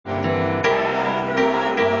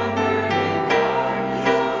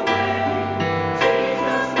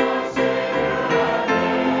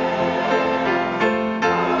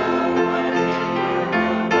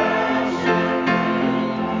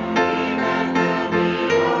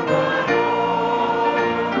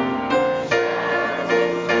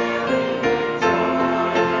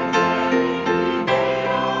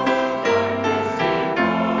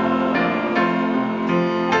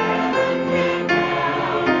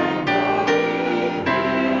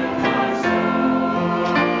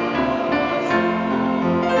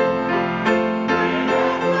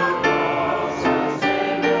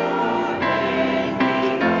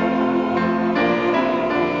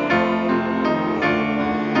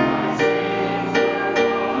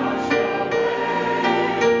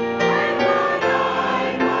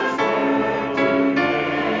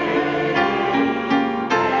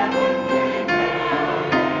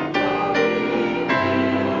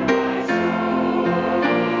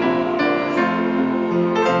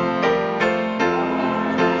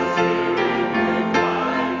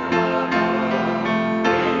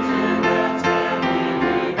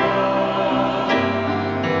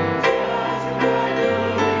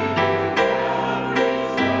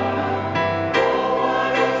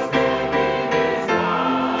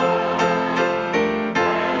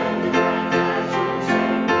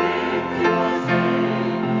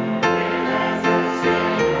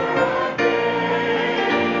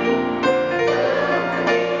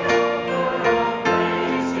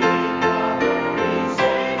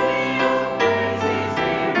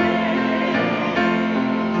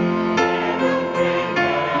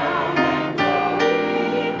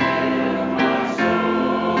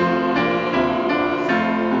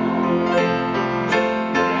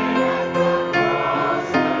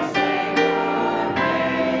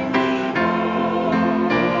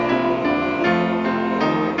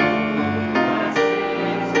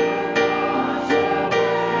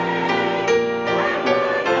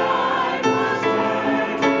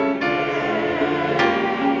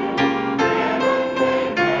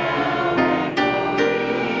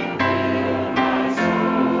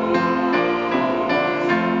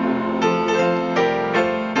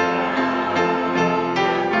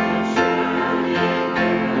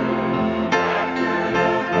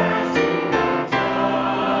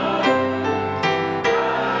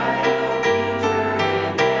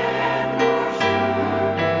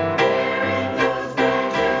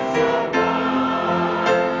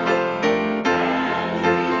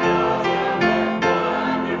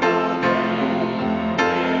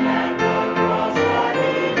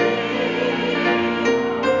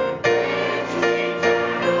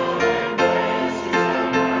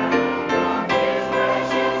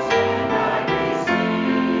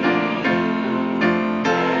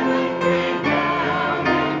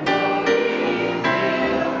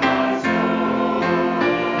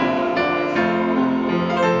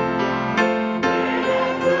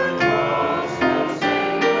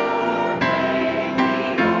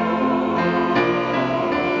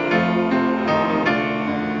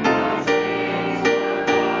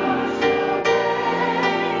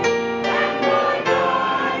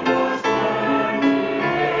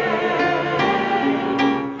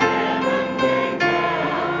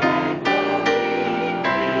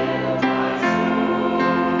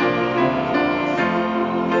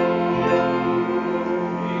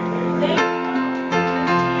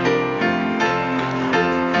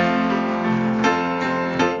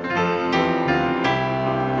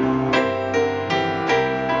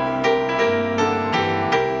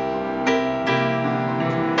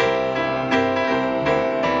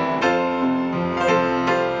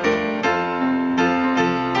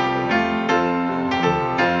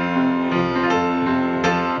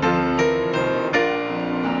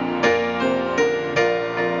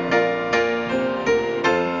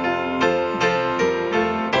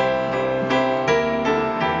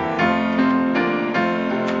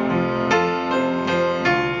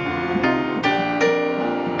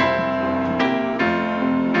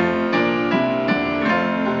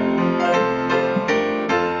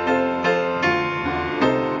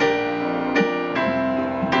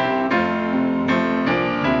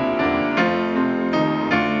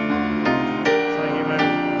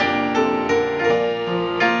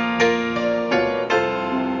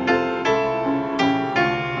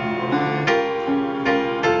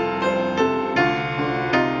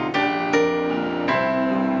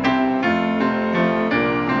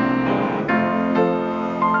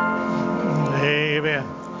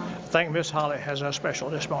think Miss Holly has a special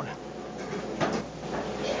this morning.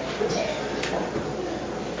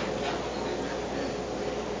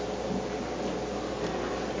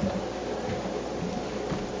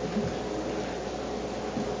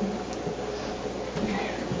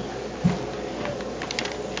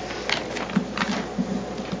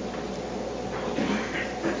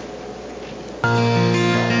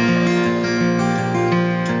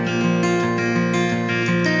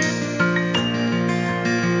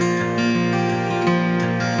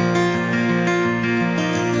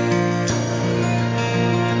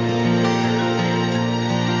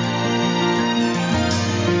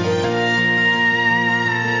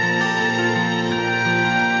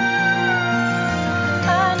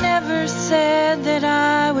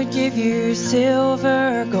 Give you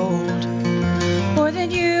silver or gold, or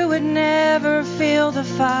that you would never feel the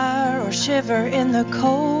fire or shiver in the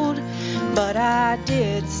cold. But I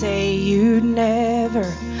did say you'd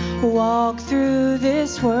never walk through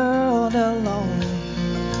this world alone.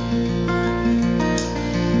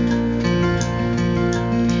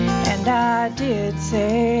 And I did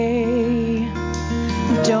say,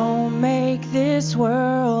 don't make this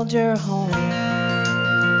world your home.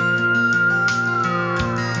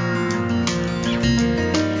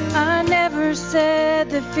 Said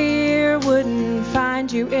that fear wouldn't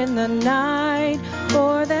find you in the night,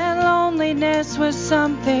 or that loneliness was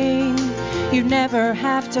something you'd never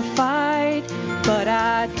have to fight. But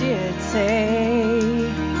I did say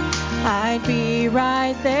I'd be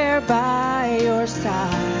right there by your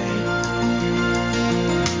side.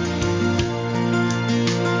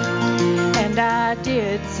 And I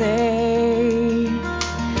did say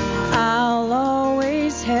I'll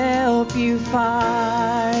always help you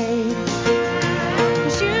fight.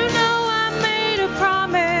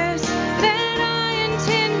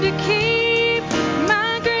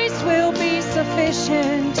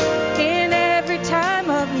 In every time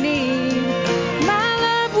of need, my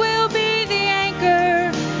love will be the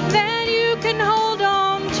anchor that you can hold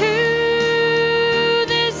on to.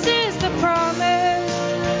 This is the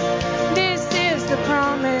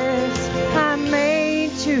promise I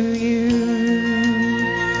made to you.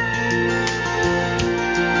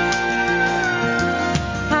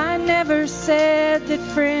 I never said that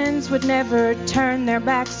friends would never turn their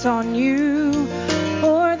backs on you,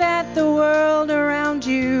 or that the world around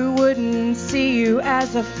you wouldn't see you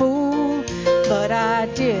as a fool. But I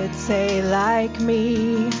did say, like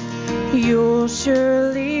me, you'll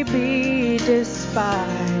surely be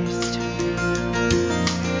despised.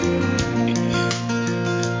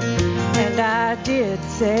 And I did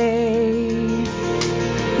say,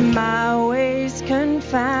 my ways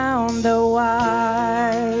confound the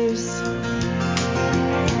wise.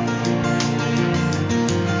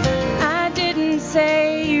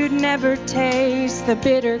 Say you'd never taste the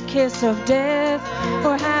bitter kiss of death,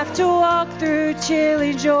 or have to walk through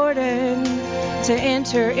chilly Jordan to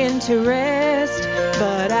enter into rest.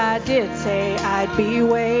 But I did say I'd be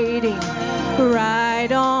waiting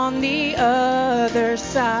right on the other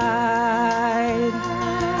side.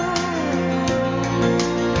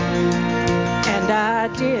 And I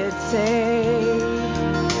did say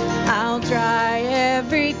I'll dry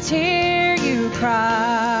every tear you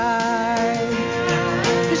cry.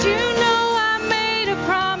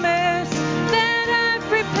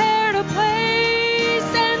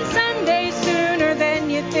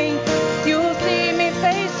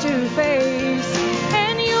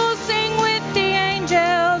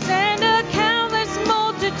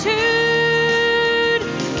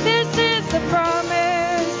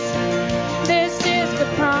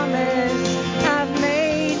 Promise I've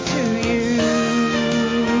made to you.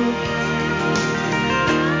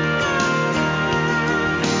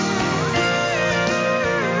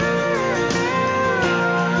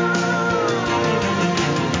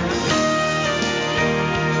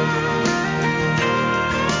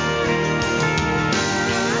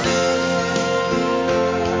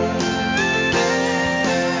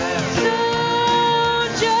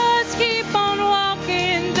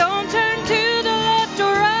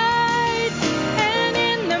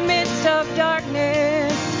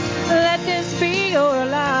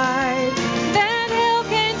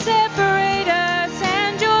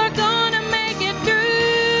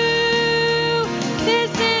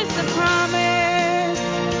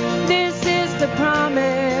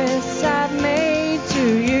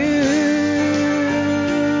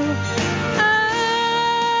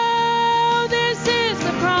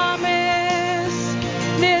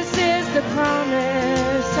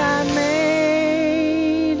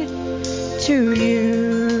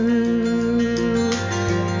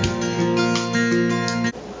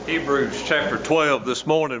 Hebrews chapter 12 this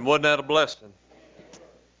morning. Wasn't that a blessing?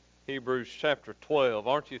 Hebrews chapter 12.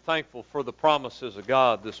 Aren't you thankful for the promises of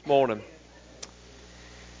God this morning?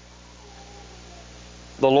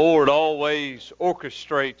 The Lord always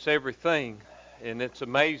orchestrates everything, and it's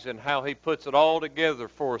amazing how He puts it all together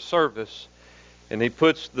for a service. And He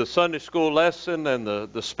puts the Sunday school lesson and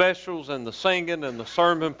the specials and the singing and the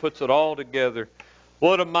sermon, puts it all together.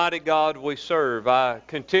 What a mighty God we serve. I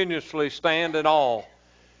continuously stand in awe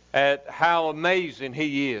at how amazing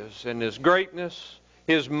He is and His greatness.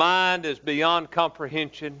 His mind is beyond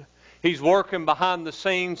comprehension. He's working behind the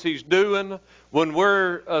scenes. He's doing when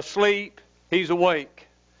we're asleep, He's awake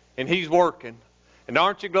and He's working. And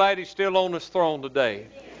aren't you glad He's still on His throne today?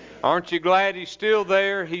 Aren't you glad He's still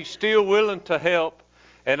there? He's still willing to help.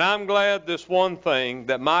 And I'm glad this one thing,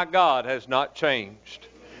 that my God has not changed.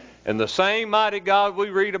 And the same mighty God we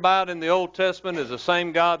read about in the Old Testament is the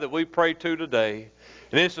same God that we pray to today.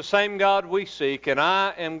 And it's the same God we seek, and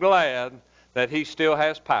I am glad that He still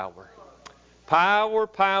has power. Power,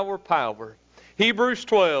 power, power. Hebrews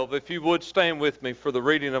 12, if you would stand with me for the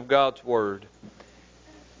reading of God's Word.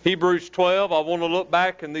 Hebrews 12, I want to look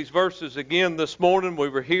back in these verses again this morning. We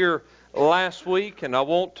were here last week, and I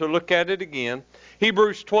want to look at it again.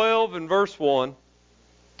 Hebrews 12 and verse 1,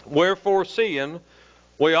 Wherefore seeing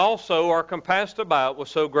we also are compassed about with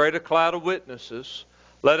so great a cloud of witnesses,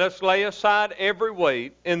 let us lay aside every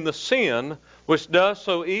weight and the sin which does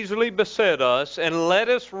so easily beset us, and let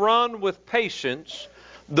us run with patience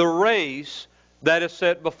the race that is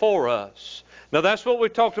set before us. Now that's what we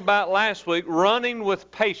talked about last week, running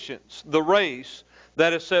with patience the race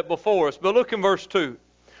that is set before us. But look in verse 2.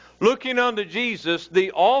 Looking unto Jesus,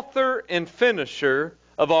 the author and finisher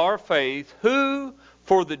of our faith, who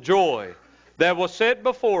for the joy that was set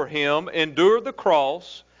before Him endured the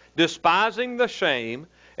cross, despising the shame,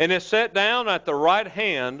 and is set down at the right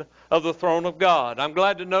hand of the throne of God. I'm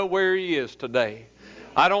glad to know where He is today.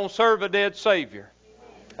 I don't serve a dead Savior.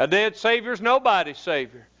 A dead Savior is nobody's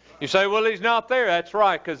Savior. You say, well, He's not there. That's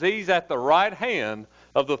right, because He's at the right hand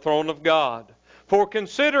of the throne of God. For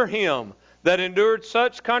consider Him that endured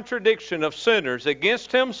such contradiction of sinners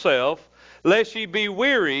against Himself, lest ye be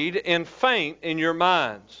wearied and faint in your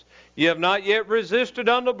minds. Ye have not yet resisted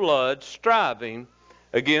unto blood, striving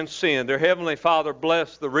against sin. Dear Heavenly Father,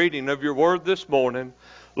 bless the reading of your word this morning.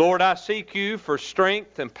 Lord, I seek you for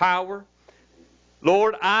strength and power.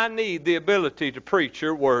 Lord, I need the ability to preach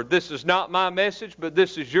your word. This is not my message, but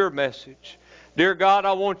this is your message. Dear God,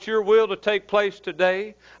 I want your will to take place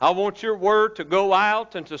today. I want your word to go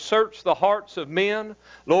out and to search the hearts of men.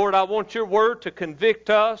 Lord, I want your word to convict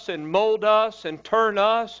us and mold us and turn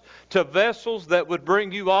us to vessels that would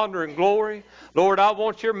bring you honor and glory. Lord, I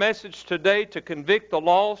want your message today to convict the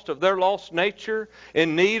lost of their lost nature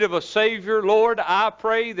in need of a Savior. Lord, I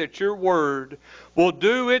pray that your word will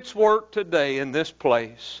do its work today in this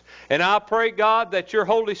place. And I pray, God, that your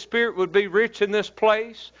Holy Spirit would be rich in this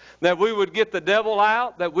place, that we would get the devil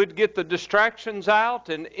out, that we'd get the distractions out,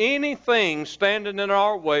 and anything standing in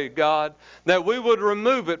our way, God, that we would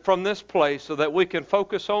remove it from this place so that we can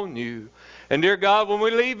focus on you. And dear God, when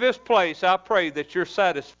we leave this place, I pray that you're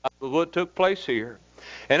satisfied with what took place here.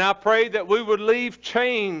 And I pray that we would leave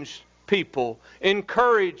changed people,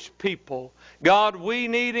 encouraged people. God, we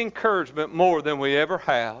need encouragement more than we ever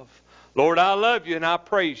have. Lord, I love you and I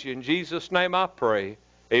praise you. In Jesus' name I pray.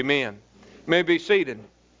 Amen. You may be seated.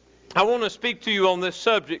 I want to speak to you on this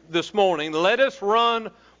subject this morning. Let us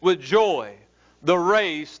run with joy the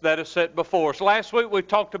race that is set before us. Last week we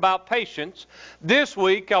talked about patience. This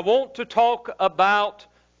week I want to talk about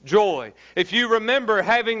joy. If you remember,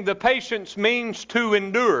 having the patience means to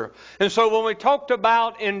endure. And so when we talked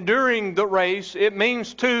about enduring the race, it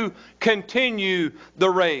means to continue the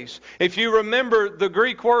race. If you remember, the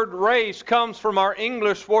Greek word race comes from our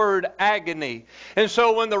English word agony. And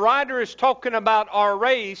so when the writer is talking about our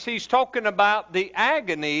race, he's talking about the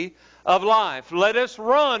agony of life. Let us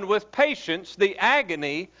run with patience the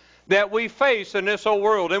agony that we face in this old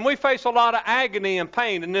world. And we face a lot of agony and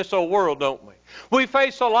pain in this old world, don't we? We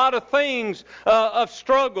face a lot of things of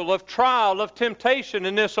struggle, of trial, of temptation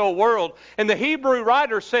in this old world. And the Hebrew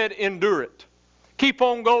writer said, endure it. Keep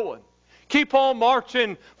on going. Keep on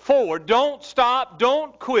marching forward. Don't stop.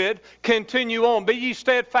 Don't quit. Continue on. Be ye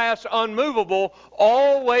steadfast, unmovable,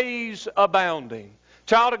 always abounding.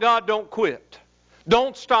 Child of God, don't quit.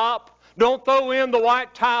 Don't stop. Don't throw in the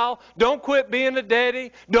white towel. Don't quit being a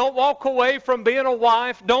daddy. Don't walk away from being a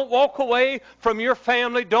wife. Don't walk away from your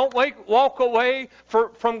family. Don't walk away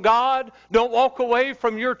from God. Don't walk away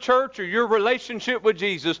from your church or your relationship with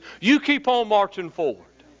Jesus. You keep on marching forward.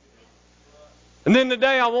 And then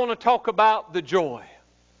today I want to talk about the joy.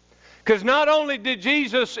 Because not only did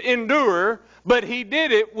Jesus endure, but He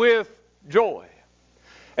did it with joy.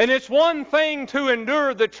 And it's one thing to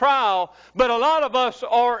endure the trial, but a lot of us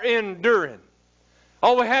are enduring.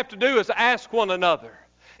 All we have to do is ask one another.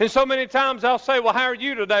 And so many times I'll say, well, how are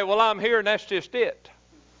you today? Well, I'm here and that's just it.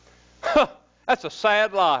 That's a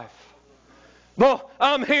sad life. Well,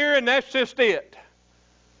 I'm here and that's just it.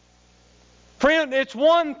 Friend, it's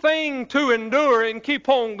one thing to endure and keep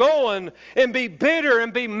on going and be bitter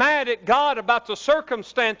and be mad at God about the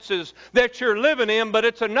circumstances that you're living in, but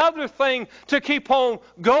it's another thing to keep on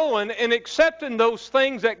going and accepting those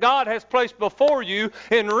things that God has placed before you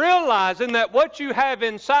and realizing that what you have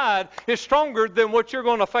inside is stronger than what you're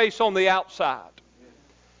going to face on the outside.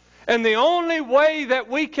 And the only way that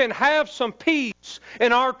we can have some peace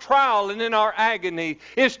in our trial and in our agony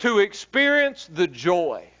is to experience the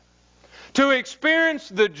joy. To experience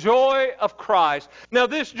the joy of Christ. Now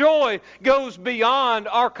this joy goes beyond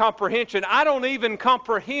our comprehension. I don't even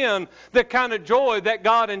comprehend the kind of joy that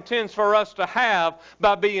God intends for us to have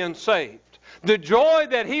by being saved. The joy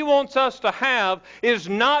that He wants us to have is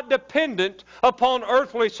not dependent upon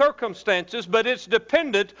earthly circumstances, but it's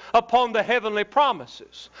dependent upon the heavenly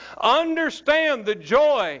promises. Understand the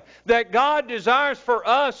joy that God desires for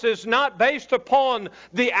us is not based upon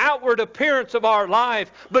the outward appearance of our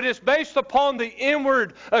life, but it's based upon the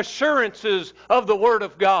inward assurances of the Word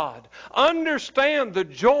of God. Understand the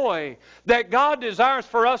joy that God desires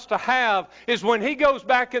for us to have is when He goes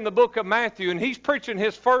back in the book of Matthew and He's preaching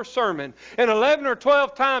His first sermon. And 11 or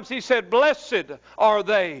 12 times He said, blessed are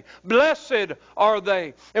they, blessed are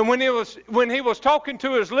they. And when he was talking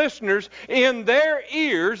to His listeners, in their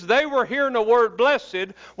ears they were hearing the word blessed,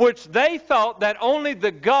 which they thought that only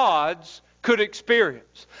the gods could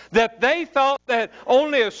experience. That they thought that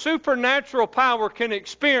only a supernatural power can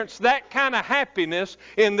experience that kind of happiness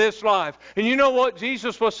in this life. And you know what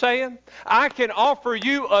Jesus was saying? I can offer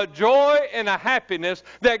you a joy and a happiness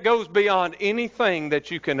that goes beyond anything that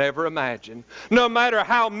you can ever imagine. No matter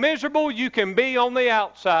how miserable you can be on the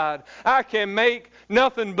outside, I can make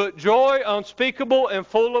nothing but joy unspeakable and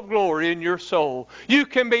full of glory in your soul. You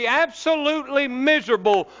can be absolutely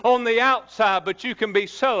miserable on the outside, but you can be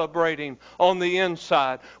celebrating on the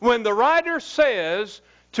inside. When the writer says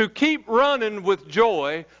to keep running with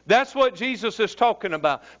joy, that's what Jesus is talking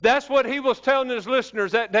about. That's what He was telling His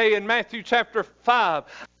listeners that day in Matthew chapter 5.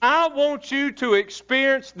 I want you to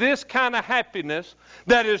experience this kind of happiness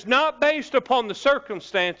that is not based upon the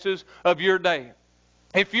circumstances of your day.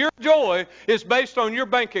 If your joy is based on your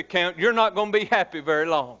bank account, you're not going to be happy very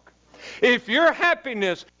long. If your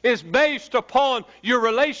happiness is based upon your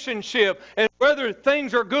relationship and whether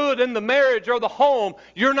things are good in the marriage or the home,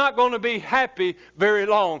 you're not going to be happy very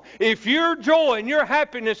long. If your joy and your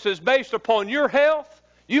happiness is based upon your health,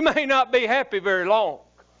 you may not be happy very long.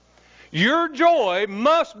 Your joy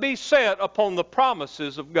must be set upon the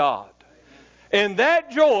promises of God. And that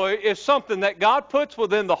joy is something that God puts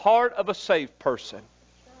within the heart of a saved person.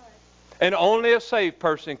 And only a saved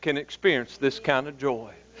person can experience this kind of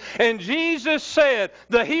joy. And Jesus said,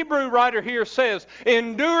 the Hebrew writer here says,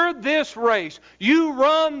 endure this race. You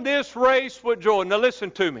run this race with joy. Now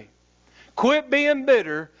listen to me. Quit being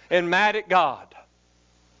bitter and mad at God.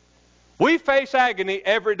 We face agony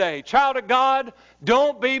every day. Child of God,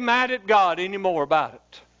 don't be mad at God anymore about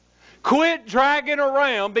it. Quit dragging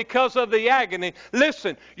around because of the agony.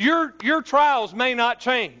 Listen, your trials may not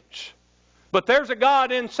change. But there's a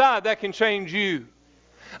God inside that can change you.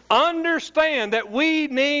 Understand that we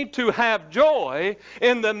need to have joy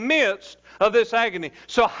in the midst of this agony.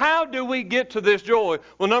 So how do we get to this joy?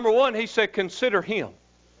 Well, number one, He said, consider Him.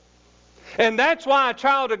 And that's why a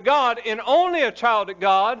child of God, and only a child of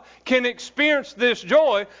God, can experience this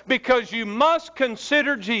joy, because you must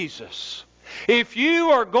consider Jesus. If you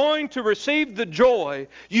are going to receive the joy,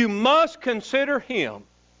 you must consider Him.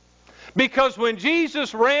 Because when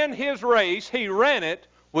Jesus ran His race, He ran it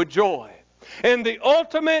with joy. And the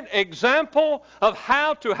ultimate example of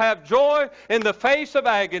how to have joy in the face of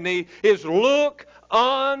agony is look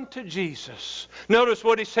unto Jesus. Notice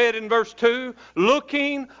what He said in verse 2,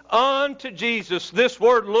 looking unto Jesus. This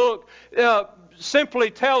word look simply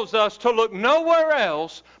tells us to look nowhere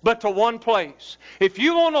else but to one place. If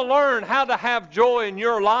you want to learn how to have joy in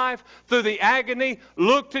your life through the agony,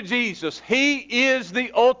 look to Jesus. He is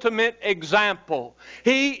the ultimate example.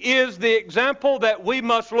 He is the example that we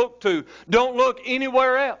must look to. Don't look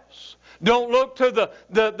anywhere else. Don't look to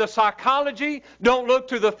the psychology. Don't look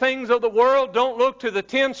to the things of the world. Don't look to the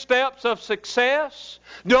 10 steps of success.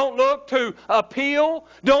 Don't look to appeal.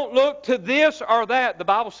 Don't look to this or that. The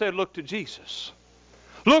Bible said look to Jesus.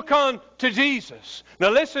 Look on to Jesus. Now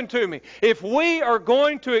listen to me. If we are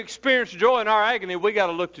going to experience joy in our agony, we got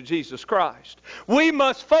to look to Jesus Christ. We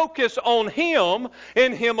must focus on Him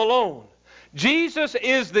and Him alone. Jesus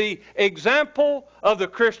is the example of the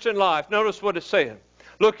Christian life. Notice what it said.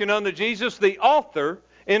 Looking unto Jesus, the author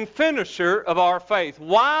and finisher of our faith.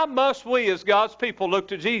 Why must we as God's people look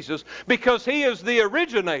to Jesus? Because He is the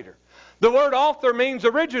originator. The word author means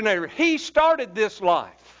originator. He started this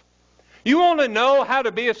life. You want to know how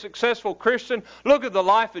to be a successful Christian? Look at the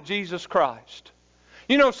life of Jesus Christ.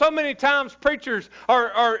 You know, so many times preachers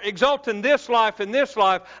are exalting this life and this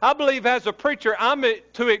life. I believe as a preacher, I'm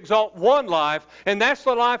to exalt one life, and that's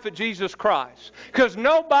the life of Jesus Christ. Because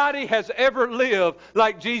nobody has ever lived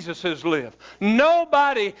like Jesus has lived.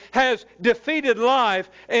 Nobody has defeated life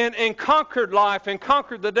and conquered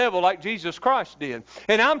the devil like Jesus Christ did.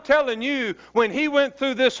 And I'm telling you, when He went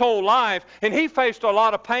through this whole life, and He faced a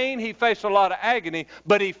lot of pain, He faced a lot of agony,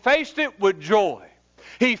 but He faced it with joy.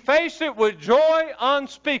 He faced it with joy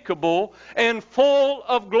unspeakable and full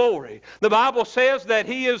of glory. The Bible says that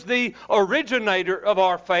He is the originator of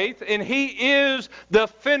our faith, and He is the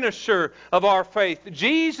finisher of our faith.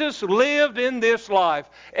 Jesus lived in this life.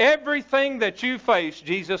 Everything that you face,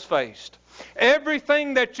 Jesus faced.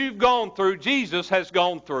 Everything that you've gone through, Jesus has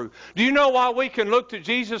gone through. Do you know why we can look to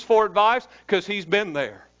Jesus for advice? Because He's been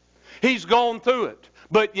there. He's gone through it,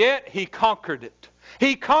 but yet He conquered it.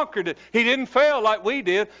 He conquered it. He didn't fail like we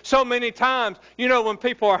did. So many times, you know, when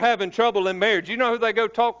people are having trouble in marriage, you know who they go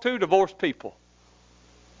talk to? Divorced people.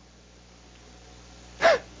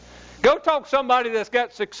 Go talk to somebody that's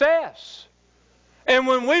got success. And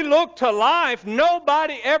when we look to life,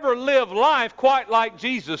 nobody ever lived life quite like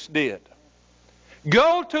Jesus did.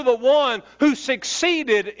 Go to the one who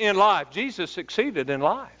succeeded in life. Jesus succeeded in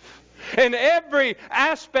life. In every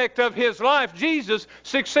aspect of His life, Jesus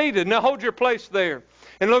succeeded. Now hold your place there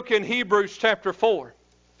and look in Hebrews chapter 4.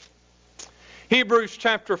 Hebrews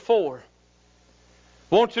chapter 4.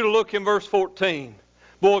 I want you to look in verse 14.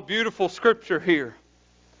 Boy, beautiful scripture here.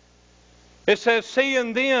 It says,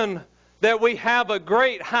 seeing then that we have a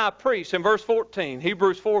great high priest, in verse 14,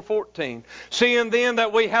 Hebrews 4:14. Seeing then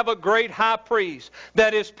that we have a great high priest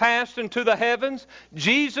that is passed into the heavens,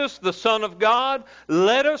 Jesus the Son of God,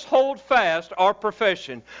 let us hold fast our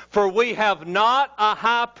profession. For we have not a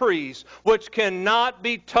high priest which cannot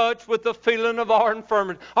be touched with the feeling of our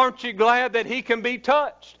infirmity. Aren't you glad that He can be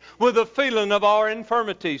touched with the feeling of our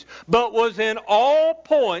infirmities? But was in all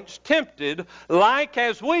points tempted like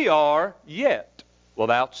as we are, yet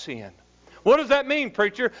without sin. What does that mean,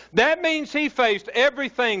 preacher? That means He faced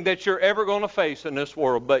everything that you're ever going to face in this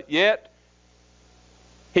world, but yet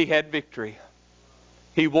He had victory.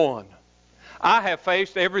 He won. I have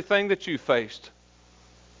faced everything that you faced.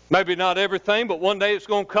 Maybe not everything, but one day it's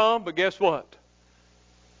going to come, but guess what?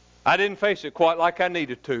 I didn't face it quite like I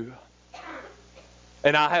needed to.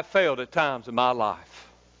 And I have failed at times in my life.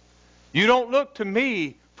 You don't look to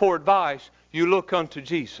me for advice. You look unto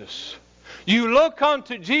Jesus. You look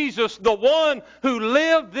unto Jesus, the one who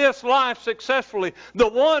lived this life successfully, the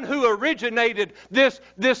one who originated this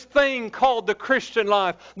thing called the Christian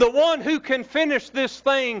life, the one who can finish this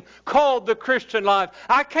thing called the Christian life.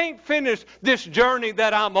 I can't finish this journey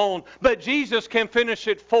that I'm on, but Jesus can finish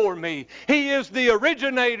it for me. He is the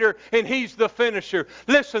originator and He's the finisher.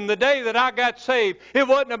 Listen, the day that I got saved, it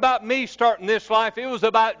wasn't about me starting this life. It was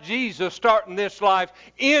about Jesus starting this life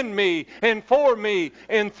in me and for me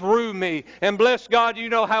and through me. And bless God, you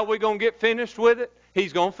know how we're going to get finished with it?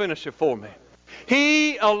 He's going to finish it for me.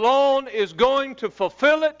 He alone is going to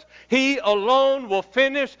fulfill it. He alone will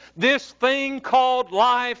finish this thing called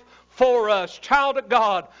life for us. Child of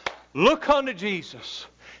God, look unto Jesus.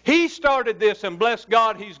 He started this, and bless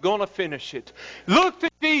God, He's going to finish it. Look to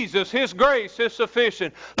Jesus. His grace is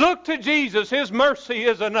sufficient. Look to Jesus. His mercy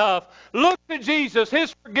is enough. Look to Jesus.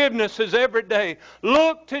 His forgiveness is every day.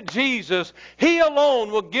 Look to Jesus. He alone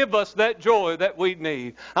will give us that joy that we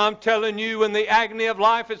need. I'm telling you, when the agony of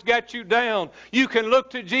life has got you down, you can look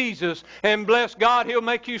to Jesus, and bless God, He'll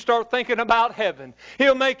make you start thinking about heaven.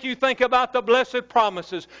 He'll make you think about the blessed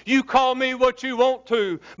promises. You call me what you want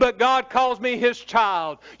to, but God calls me His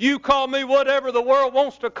child. You call me whatever the world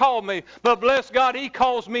wants to call me, but bless God, He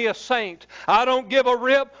calls me a saint. I don't give a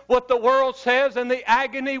rip what the world says and the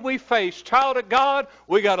agony we face. Child of God,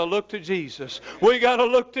 we got to look to Jesus. We got to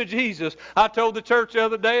look to Jesus. I told the church the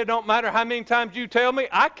other day, it don't matter how many times you tell me,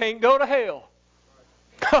 I can't go to hell.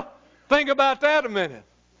 Think about that a minute.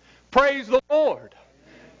 Praise the Lord.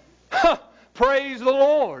 Praise the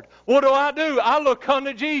Lord. What do? I look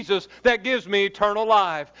unto Jesus that gives me eternal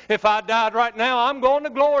life. If I died right now, I'm going to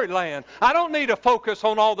glory land. I don't need to focus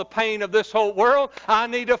on all the pain of this whole world. I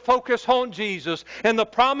need to focus on Jesus and the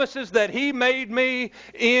promises that He made me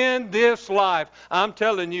in this life. I'm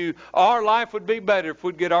telling you, our life would be better if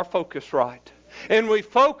we'd get our focus right. And we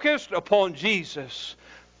focused upon Jesus.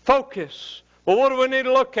 Focus. Well, what do we need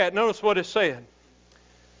to look at? Notice what it said.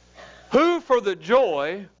 Who for the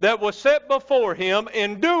joy that was set before Him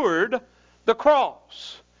endured the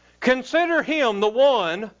cross. Consider Him the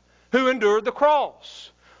one who endured the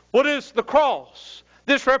cross. What is the cross?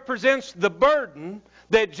 This represents the burden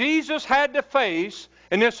that Jesus had to face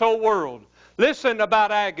in this whole world. Listen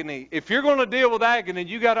about agony. If you're going to deal with agony,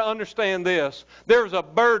 you got to understand this. There's a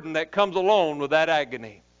burden that comes along with that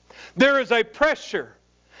agony. There is a pressure.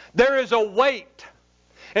 There is a weight.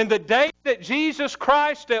 And the day that Jesus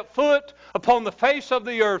Christ stepped foot upon the face of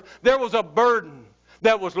the earth, there was a burden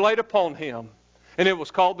that was laid upon Him. And it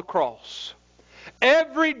was called the cross.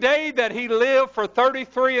 Every day that He lived for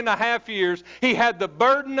 33 and a half years, He had the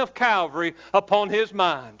burden of Calvary upon His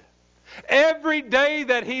mind. Every day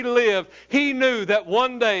that He lived, He knew that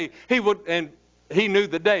one day He would, and He knew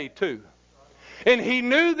the day too. And He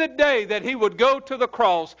knew the day that He would go to the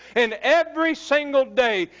cross. And every single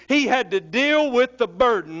day He had to deal with the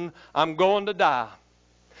burden, I'm going to die.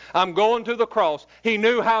 I'm going to the cross. He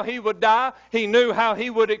knew how He would die. He knew how He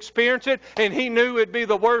would experience it. And He knew it would be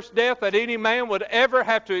the worst death that any man would ever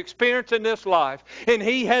have to experience in this life. And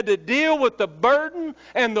He had to deal with the burden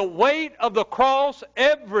and the weight of the cross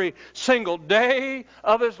every single day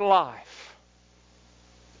of His life.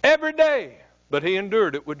 Every day. But He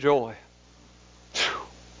endured it with joy.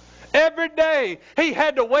 Every day He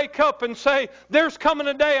had to wake up and say, there's coming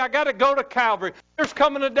a day I got to go to Calvary. There's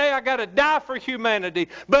coming a day I got to die for humanity.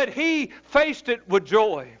 But He faced it with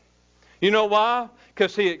joy. You know why?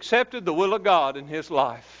 Because He accepted the will of God in His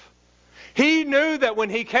life. He knew that when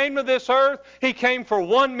He came to this earth, He came for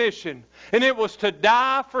one mission, and it was to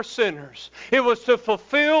die for sinners. It was to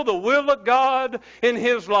fulfill the will of God in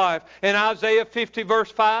His life. In Isaiah 50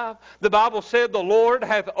 verse 5, the Bible said, the Lord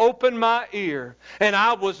hath opened my ear, and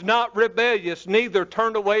I was not rebellious, neither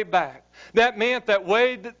turned away back. That meant that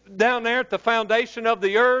way down there at the foundation of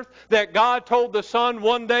the earth, that God told the Son,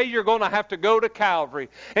 one day you're going to have to go to Calvary.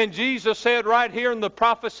 And Jesus said right here in the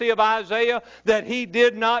prophecy of Isaiah that He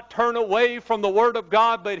did not turn away from the Word of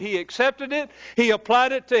God, but He accepted it. He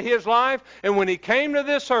applied it to His life. And when He came to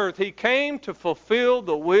this earth, He came to fulfill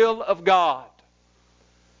the will of God.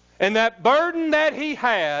 And that burden that He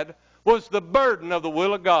had was the burden of the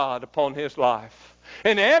will of God upon His life.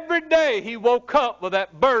 And every day He woke up with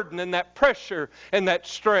that burden and that pressure and that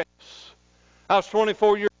stress. I was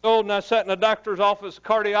 24 years old and I sat in a doctor's office, a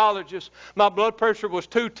cardiologist. My blood pressure was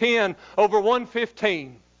 210 over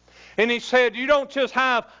 115. And he said, you don't just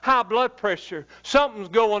have high blood pressure. Something's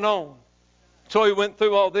going on. So he went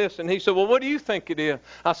through all this and he said, well, what do you think it is?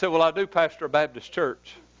 I said, well, I do pastor a Baptist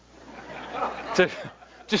church.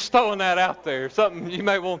 Just throwing that out there. Something you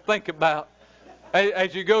may want to think about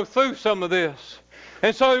as you go through some of this.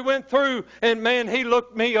 And so he went through, and man, he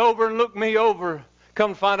looked me over and looked me over.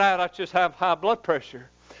 Come to find out I just have high blood pressure.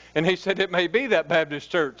 And he said, it may be that Baptist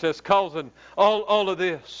church that's causing all of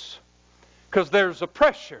this. Because there's a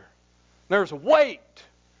pressure, there's a weight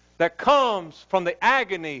that comes from the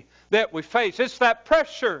agony that we face. It's that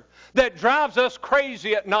pressure that drives us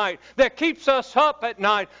crazy at night, that keeps us up at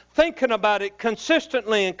night, thinking about it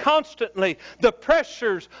consistently and constantly. The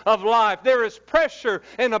pressures of life. There is pressure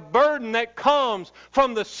and a burden that comes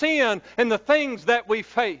from the sin and the things that we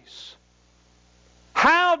face.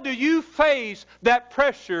 How do you face that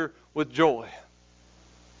pressure with joy?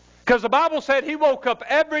 Because the Bible said He woke up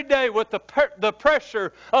every day with the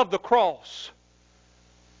pressure of the cross.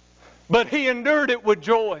 But He endured it with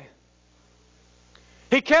joy.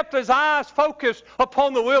 He kept His eyes focused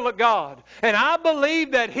upon the will of God. And I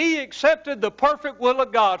believe that He accepted the perfect will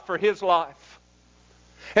of God for His life.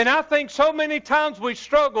 And I think so many times we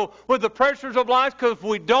struggle with the pressures of life because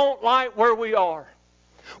we don't like where we are.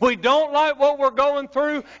 We don't like what we're going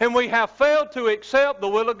through, and we have failed to accept the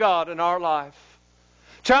will of God in our life.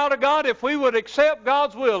 Child of God, if we would accept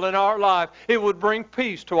God's will in our life, it would bring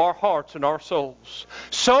peace to our hearts and our souls.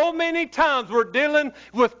 So many times we're dealing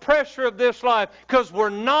with pressure of this life because we're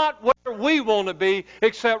not where we want to be,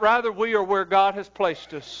 except rather we are where God has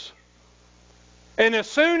placed us. And as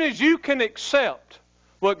soon as you can accept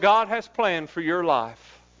what God has planned for your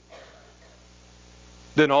life,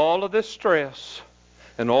 then all of this stress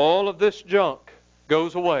and all of this junk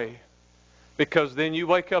goes away. Because then you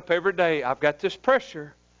wake up every day, I've got this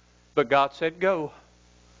pressure, but God said go.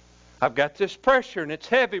 I've got this pressure and it's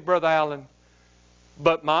heavy, Brother Allen.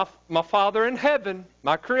 But my Father in heaven,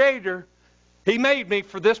 my Creator, He made me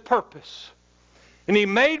for this purpose. And He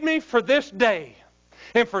made me for this day.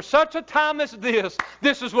 And for such a time as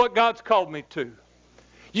this is what God's called me to.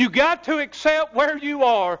 You got to accept where you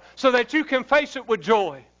are so that you can face it with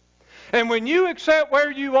joy. And when you accept where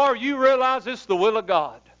you are, you realize it's the will of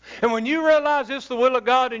God. And when you realize it's the will of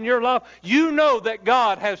God in your life, you know that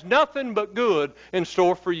God has nothing but good in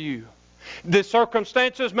store for you. The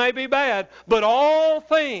circumstances may be bad, but all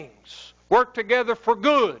things work together for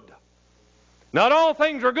good. Not all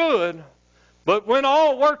things are good, but when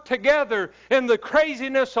all work together in the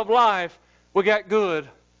craziness of life, we got good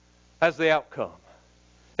as the outcome.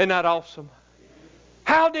 Isn't that awesome?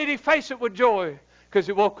 How did he face it with joy? Because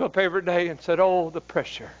he woke up every day and said, oh, the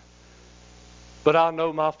pressure. But I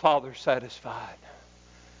know my Father's satisfied.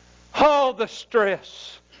 Oh, the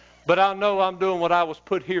stress. But I know I'm doing what I was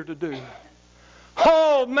put here to do.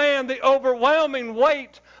 Oh, man, the overwhelming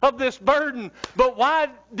weight of this burden. But why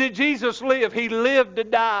did Jesus live? He lived to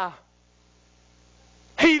die.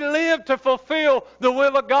 He lived to fulfill the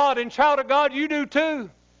will of God. And child of God, you do too.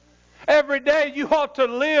 Every day you ought to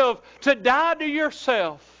live to die to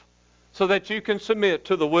yourself so that you can submit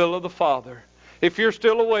to the will of the Father. If you're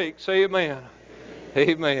still awake, say amen.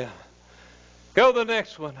 Amen. Go to the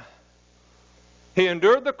next one. He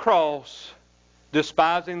endured the cross,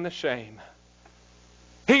 despising the shame.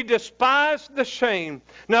 He despised the shame.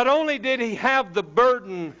 Not only did he have the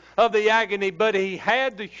burden of the agony, but he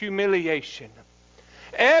had the humiliation.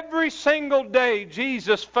 Every single day,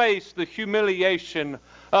 Jesus faced the humiliation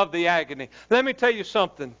of the agony. Let me tell you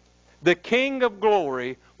something. The King of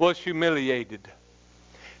glory was humiliated.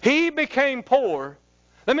 He became poor.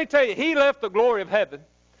 Let me tell you, he left the glory of heaven.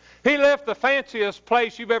 He left the fanciest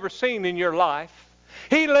place you've ever seen in your life.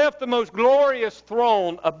 He left the most glorious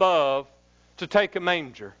throne above to take a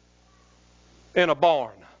manger in a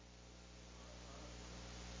barn.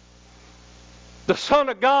 The Son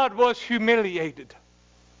of God was humiliated.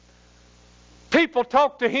 People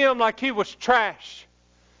talked to him like he was trash.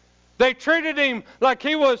 They treated him like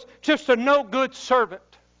he was just a no-good servant.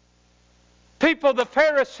 People, the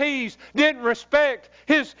Pharisees, didn't respect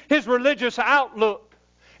his religious outlook.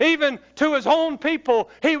 Even to his own people,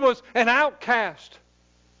 he was an outcast.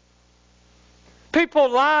 People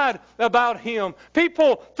lied about him.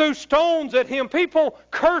 People threw stones at him. People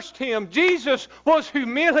cursed him. Jesus was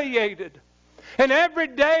humiliated. And every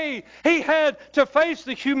day he had to face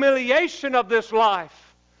the humiliation of this life.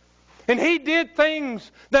 And he did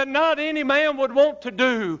things that not any man would want to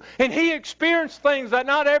do. And he experienced things that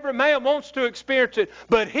not every man wants to experience it.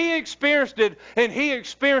 But he experienced it, and he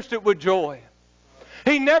experienced it with joy.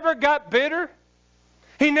 He never got bitter.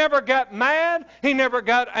 He never got mad. He never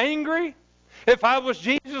got angry. If I was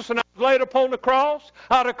Jesus and I was laid upon the cross,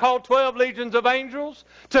 I'd have called 12 legions of angels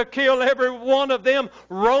to kill every one of them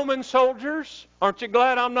Roman soldiers. Aren't you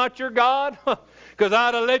glad I'm not your God? Because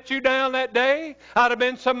I'd have let you down that day. I'd have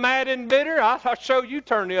been so mad and bitter, I'd show you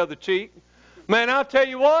turn the other cheek. Man, I'll tell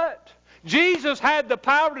you what. Jesus had the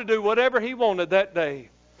power to do whatever he wanted that day.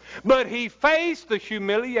 But he faced the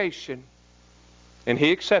humiliation. And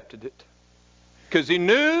he accepted it. Because he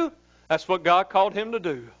knew that's what God called him to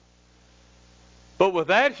do. But with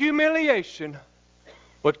that humiliation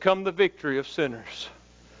would come the victory of sinners.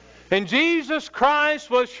 And Jesus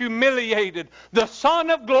Christ was humiliated. The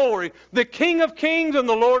Son of glory, the King of kings and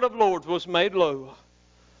the Lord of lords was made low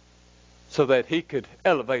so that he could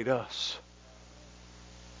elevate us.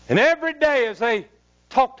 And every day as they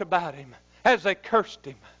talked about him, as they cursed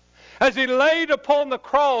him, as he laid upon the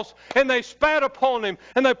cross and they spat upon him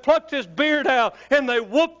and they plucked his beard out and they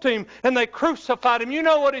whooped him and they crucified him, you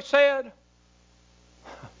know what he said?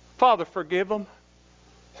 Father, forgive them.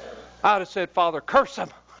 I'd have said, Father, curse them.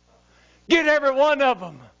 Get every one of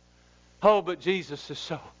them. Oh, but Jesus is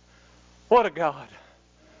so. What a God.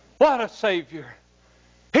 What a Savior.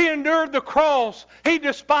 He endured the cross. He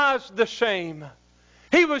despised the shame.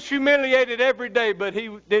 He was humiliated every day, but he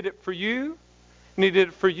did it for you. And he did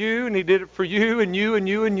it for you, and he did it for you, and you, and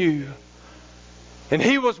you, and you. And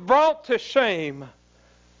he was brought to shame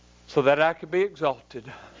so that I could be exalted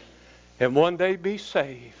and one day be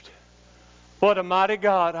saved. What a mighty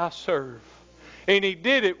God I serve. And he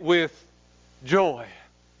did it with joy.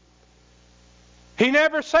 He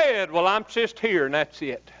never said, well, I'm just here and that's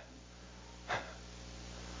it.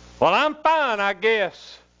 Well, I'm fine, I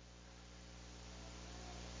guess.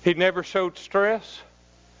 He never showed stress.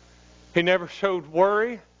 He never showed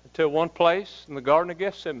worry until one place in the Garden of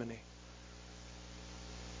Gethsemane.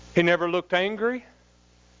 He never looked angry.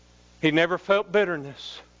 He never felt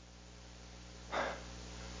bitterness.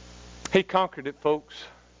 He conquered it, folks.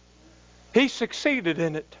 He succeeded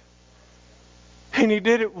in it. And he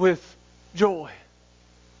did it with joy.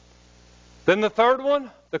 Then the third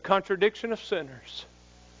one, the contradiction of sinners.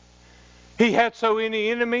 He had so many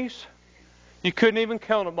enemies, you couldn't even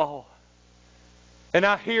count them all. And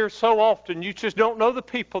I hear so often, you just don't know the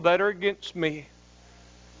people that are against me.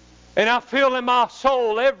 And I feel in my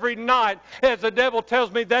soul every night as the devil tells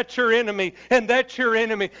me that's your enemy, and that's your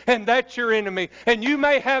enemy, and that's your enemy. And you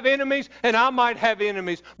may have enemies, and I might have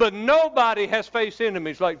enemies. But nobody has faced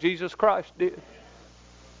enemies like Jesus Christ did.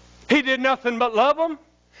 He did nothing but love them.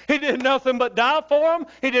 He did nothing but die for them.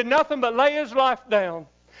 He did nothing but lay His life down.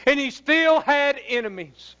 And He still had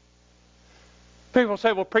enemies. People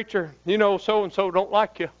say, well, preacher, you know, so-and-so don't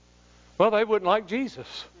like you. Well, they wouldn't like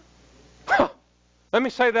Jesus. Let me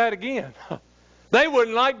say that again. They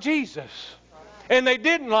wouldn't like Jesus. And they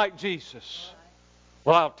didn't like Jesus.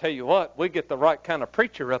 Well, I'll tell you what, we get the right kind of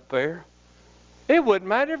preacher up there. It wouldn't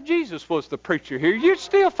matter if Jesus was the preacher here. You'd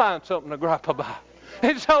still find something to gripe about.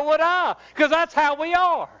 And so would I. Because that's how we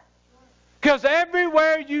are. Because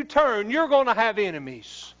everywhere you turn, you're going to have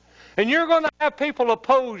enemies. And you're going to have people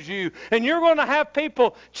oppose you. And you're going to have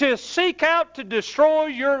people just seek out to destroy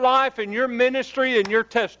your life and your ministry and your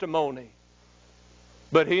testimony.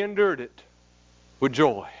 But He endured it with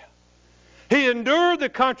joy. He endured the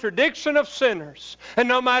contradiction of sinners. And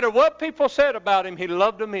no matter what people said about Him, He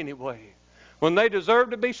loved them anyway. When they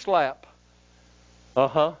deserved to be slapped.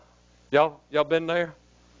 Y'all been there?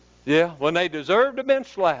 Yeah. When they deserved to be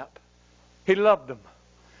slapped, He loved them.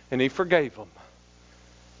 And He forgave them.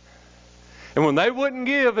 And when they wouldn't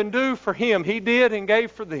give and do for Him, He did and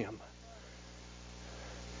gave for them.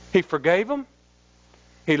 He forgave them.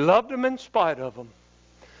 He loved them in spite of them.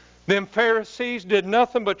 Them Pharisees did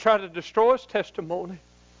nothing but try to destroy His testimony.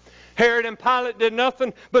 Herod and Pilate did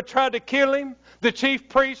nothing but try to kill Him. The chief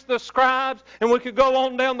priests, the scribes, and we could go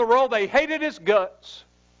on down the road. They hated His guts.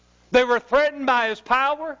 They were threatened by His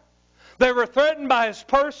power. They were threatened by His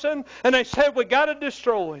person. And they said, we got to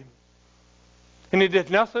destroy Him. And He did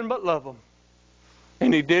nothing but love them.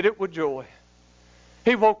 And He did it with joy.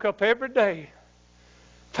 He woke up every day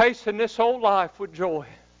facing this whole life with joy.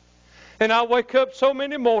 And I wake up so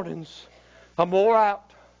many mornings, I'm wore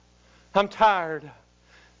out. I'm tired.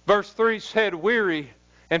 Verse 3 said, weary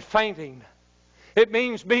and fainting. It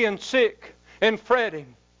means being sick and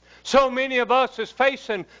fretting. So many of us is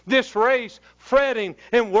facing this race, fretting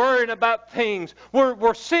and worrying about things.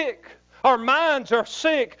 We're sick. Our minds are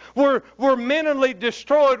sick. We're mentally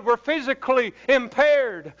destroyed. We're physically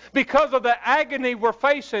impaired because of the agony we're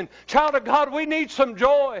facing. Child of God, we need some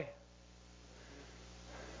joy.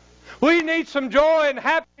 We need some joy and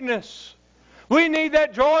happiness. We need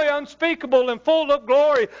that joy unspeakable and full of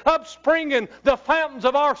glory, upspringing the fountains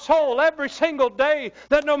of our soul every single day,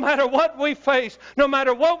 that no matter what we face, no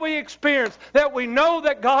matter what we experience, that we know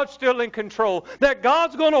that God's still in control, that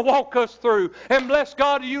God's going to walk us through. And bless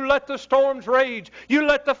God, you let the storms rage, you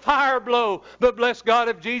let the fire blow, but bless God,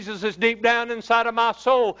 if Jesus is deep down inside of my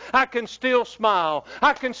soul, I can still smile,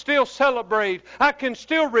 I can still celebrate, I can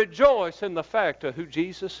still rejoice in the fact of who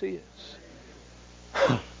Jesus is.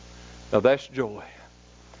 Now that's joy.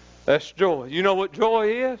 That's joy. You know what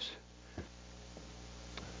joy is?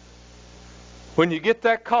 When you get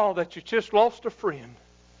that call that you just lost a friend,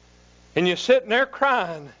 and you're sitting there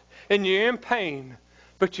crying, and you're in pain,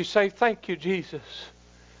 but you say, thank you, Jesus,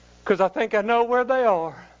 because I think I know where they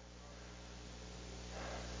are.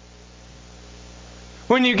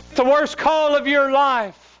 When you get the worst call of your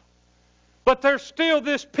life, but there's still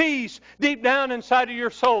this peace deep down inside of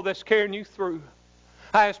your soul that's carrying you through.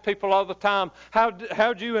 I ask people all the time,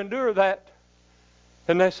 how'd you endure that?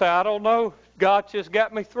 And they say, I don't know. God just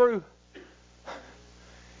got me through.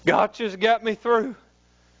 God just got me through.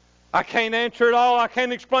 I can't answer it all. I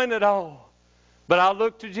can't explain it all. But I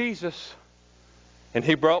look to Jesus, and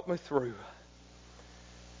He brought me through.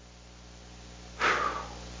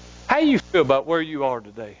 How do you feel about where you are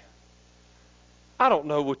today? I don't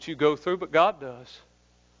know what you go through, but God does.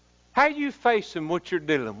 How are you facing what you're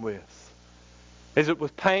dealing with? Is it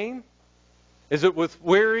with pain? Is it with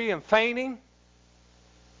weary and fainting?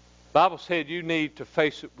 The Bible said you need to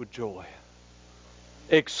face it with joy.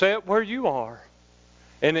 Accept where you are.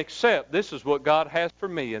 And accept this is what God has for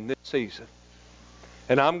me in this season.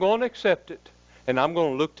 And I'm going to accept it. And I'm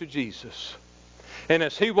going to look to Jesus. And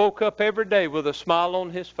as He woke up every day with a smile on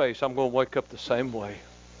His face, I'm going to wake up the same way.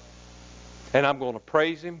 And I'm going to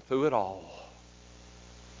praise Him through it all.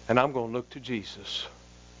 And I'm going to look to Jesus.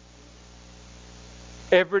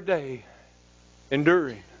 Every day,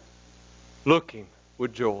 enduring, looking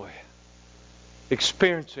with joy,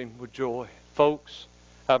 experiencing with joy. Folks,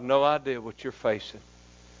 I have no idea what you're facing.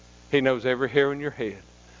 He knows every hair on your head.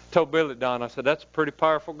 I told Billy Don, I said, that's a pretty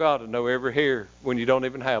powerful God to know every hair when you don't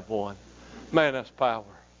even have one. Man, that's power.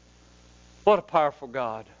 What a powerful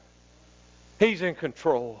God. He's in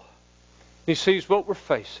control. He sees what we're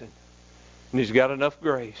facing. And He's got enough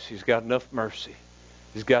grace. He's got enough mercy.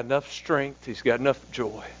 He's got enough strength. He's got enough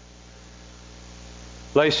joy.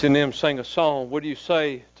 Lacey and them sang a song. What do you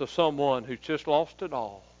say to someone who's just lost it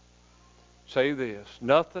all? Say this: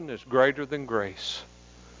 nothing is greater than grace.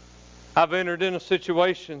 I've entered into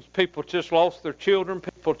situations, people just lost their children,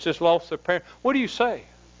 people just lost their parents. What do you say?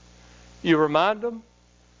 You remind them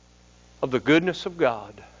of the goodness of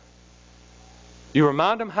God. You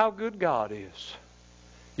remind them how good God is.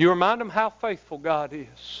 You remind them how faithful God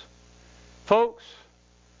is. Folks,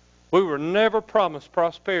 we were never promised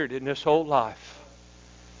prosperity in this whole life.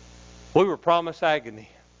 We were promised agony.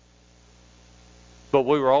 But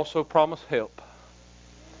we were also promised help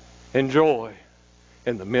and joy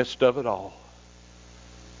in the midst of it all.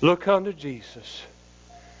 Look unto Jesus.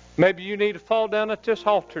 Maybe you need to fall down at this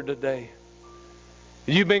altar today.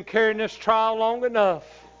 You've been carrying this trial long enough.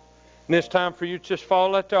 And it's time for you to just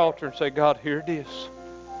fall at the altar and say, God, here it is.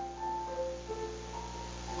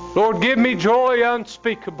 Lord, give me joy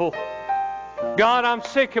unspeakable. God, I'm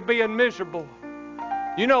sick of being miserable.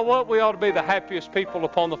 You know what? We ought to be the happiest people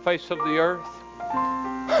upon the face of the earth.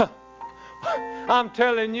 I'm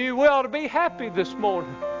telling you, we ought to be happy this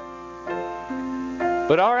morning.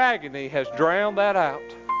 But our agony has drowned that out.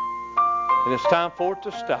 And it's time for it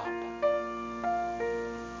to stop.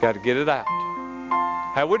 Got to get it out.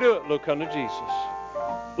 How we do it? Look unto Jesus.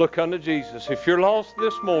 Look unto Jesus. If you're lost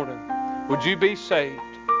this morning, would you be saved?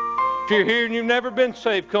 If you're here and you've never been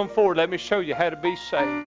saved, come forward. Let me show you how to be saved.